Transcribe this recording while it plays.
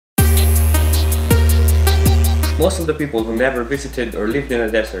Most of the people who never visited or lived in a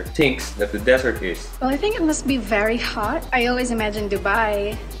desert thinks that the desert is... Well, I think it must be very hot. I always imagine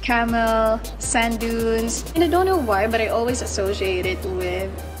Dubai, camel, sand dunes, and I don't know why, but I always associate it with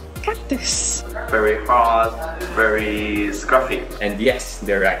cactus. Very hot, very scruffy. And yes,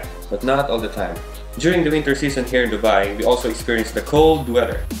 they're right, but not all the time. During the winter season here in Dubai, we also experience the cold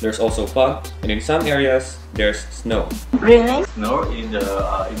weather. There's also fog, and in some areas, there's snow. Really? Snow in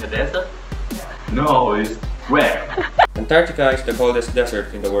the desert? No, it's where? Antarctica is the coldest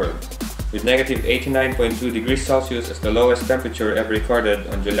desert in the world, with negative 89.2 degrees Celsius as the lowest temperature ever recorded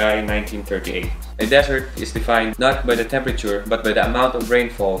on July 1938. A desert is defined not by the temperature but by the amount of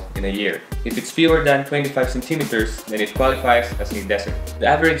rainfall in a year. If it's fewer than 25 centimeters, then it qualifies as a desert. The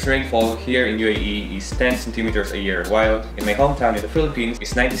average rainfall here in UAE is 10 centimeters a year, while in my hometown in the Philippines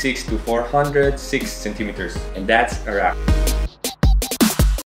is 96 to 406 centimeters, and that's a wrap.